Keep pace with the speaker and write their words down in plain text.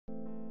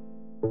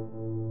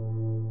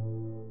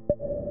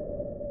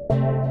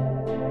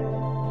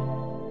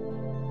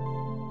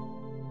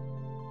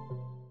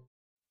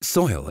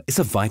Soil is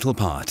a vital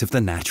part of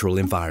the natural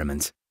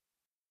environment.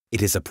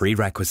 It is a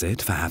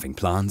prerequisite for having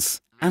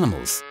plants,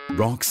 animals,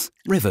 rocks,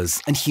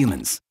 rivers, and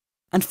humans,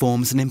 and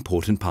forms an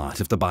important part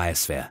of the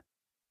biosphere.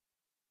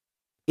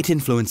 It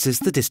influences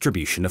the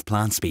distribution of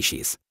plant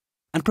species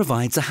and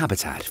provides a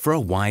habitat for a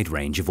wide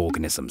range of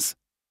organisms.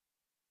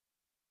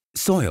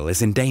 Soil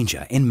is in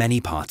danger in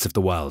many parts of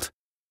the world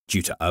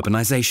due to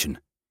urbanization,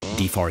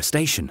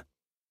 deforestation,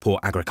 poor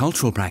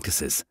agricultural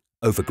practices,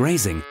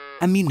 overgrazing,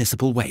 and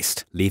municipal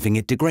waste, leaving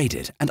it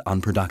degraded and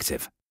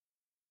unproductive.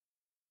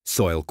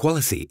 Soil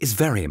quality is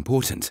very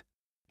important,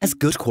 as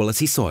good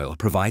quality soil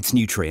provides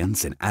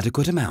nutrients in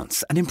adequate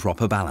amounts and in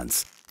proper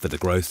balance for the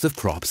growth of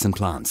crops and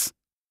plants.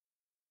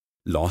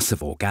 Loss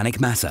of organic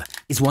matter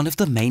is one of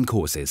the main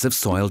causes of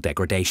soil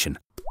degradation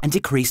and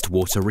decreased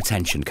water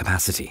retention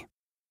capacity.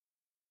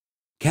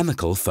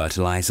 Chemical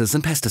fertilizers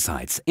and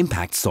pesticides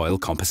impact soil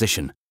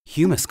composition,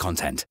 humus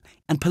content,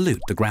 and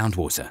pollute the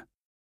groundwater.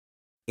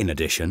 In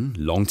addition,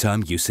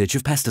 long-term usage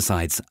of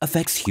pesticides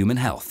affects human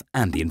health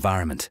and the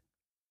environment.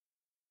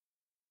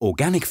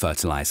 Organic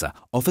fertilizer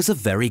offers a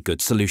very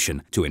good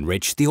solution to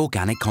enrich the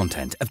organic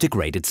content of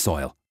degraded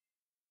soil.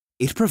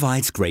 It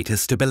provides greater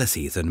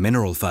stability than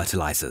mineral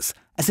fertilizers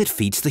as it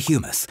feeds the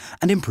humus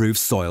and improves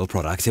soil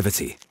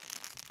productivity.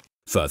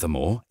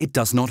 Furthermore, it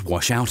does not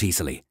wash out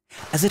easily,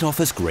 as it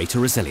offers greater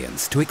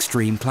resilience to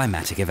extreme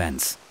climatic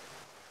events.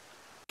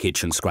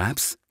 Kitchen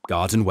scraps,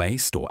 garden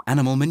waste, or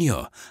animal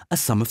manure are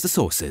some of the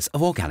sources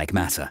of organic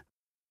matter.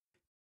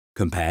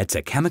 Compared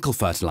to chemical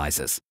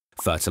fertilizers,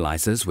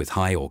 fertilizers with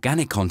high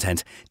organic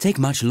content take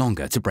much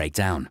longer to break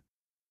down.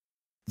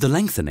 The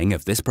lengthening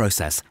of this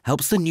process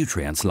helps the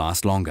nutrients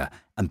last longer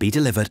and be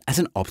delivered at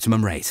an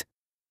optimum rate,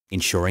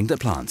 ensuring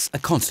that plants are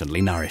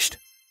constantly nourished.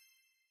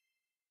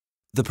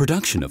 The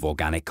production of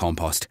organic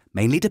compost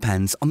mainly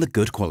depends on the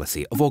good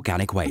quality of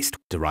organic waste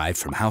derived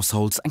from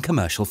households and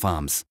commercial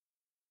farms.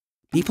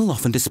 People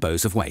often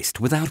dispose of waste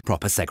without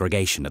proper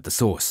segregation at the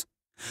source,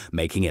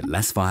 making it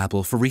less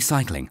viable for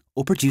recycling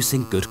or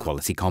producing good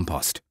quality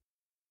compost.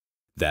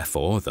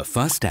 Therefore, the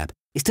first step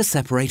is to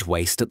separate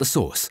waste at the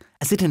source,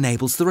 as it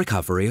enables the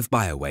recovery of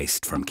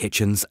biowaste from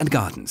kitchens and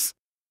gardens.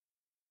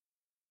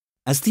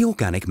 As the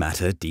organic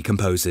matter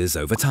decomposes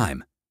over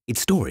time,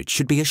 its storage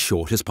should be as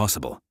short as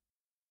possible.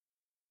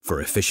 For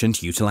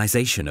efficient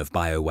utilization of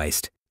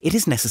biowaste, it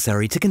is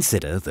necessary to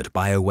consider that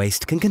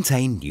biowaste can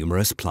contain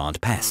numerous plant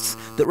pests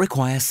that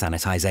require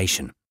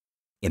sanitization.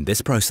 In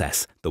this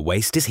process, the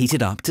waste is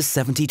heated up to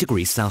 70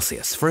 degrees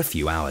Celsius for a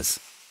few hours.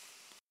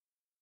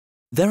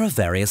 There are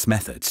various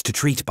methods to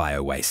treat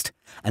biowaste,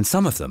 and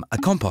some of them are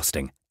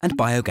composting and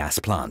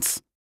biogas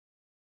plants.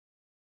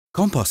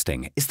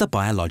 Composting is the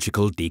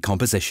biological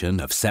decomposition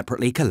of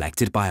separately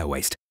collected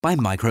biowaste by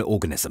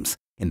microorganisms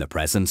in the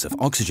presence of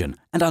oxygen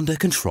and under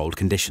controlled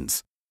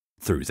conditions.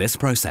 Through this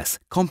process,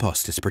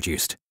 compost is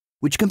produced,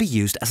 which can be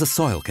used as a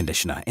soil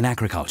conditioner in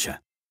agriculture.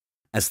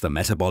 As the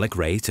metabolic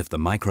rate of the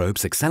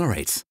microbes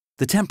accelerates,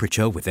 the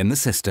temperature within the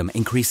system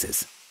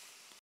increases.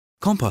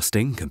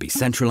 Composting can be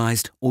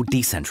centralized or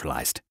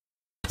decentralized.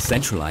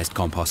 Centralized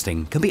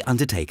composting can be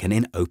undertaken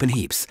in open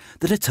heaps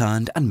that are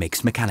turned and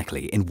mixed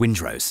mechanically in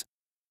windrows.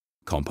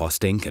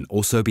 Composting can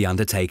also be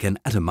undertaken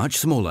at a much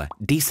smaller,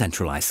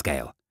 decentralized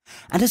scale,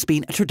 and has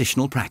been a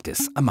traditional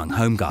practice among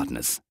home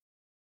gardeners.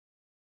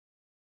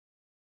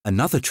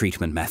 Another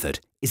treatment method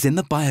is in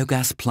the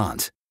biogas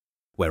plant,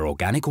 where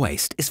organic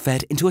waste is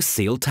fed into a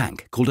sealed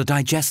tank called a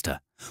digester,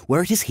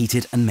 where it is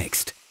heated and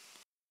mixed.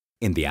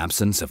 In the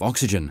absence of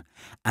oxygen,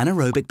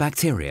 anaerobic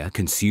bacteria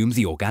consume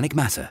the organic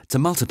matter to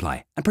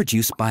multiply and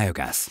produce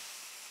biogas.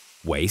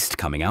 Waste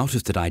coming out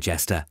of the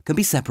digester can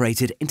be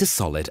separated into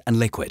solid and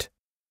liquid.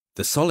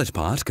 The solid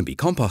part can be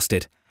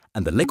composted,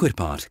 and the liquid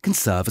part can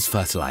serve as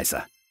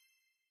fertilizer.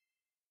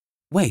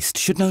 Waste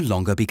should no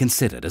longer be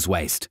considered as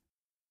waste.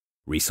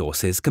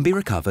 Resources can be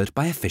recovered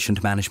by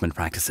efficient management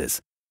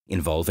practices,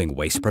 involving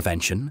waste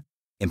prevention,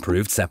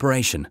 improved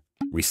separation,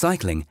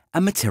 recycling,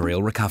 and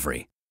material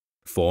recovery,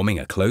 forming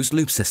a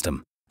closed-loop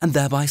system and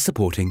thereby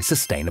supporting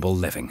sustainable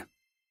living.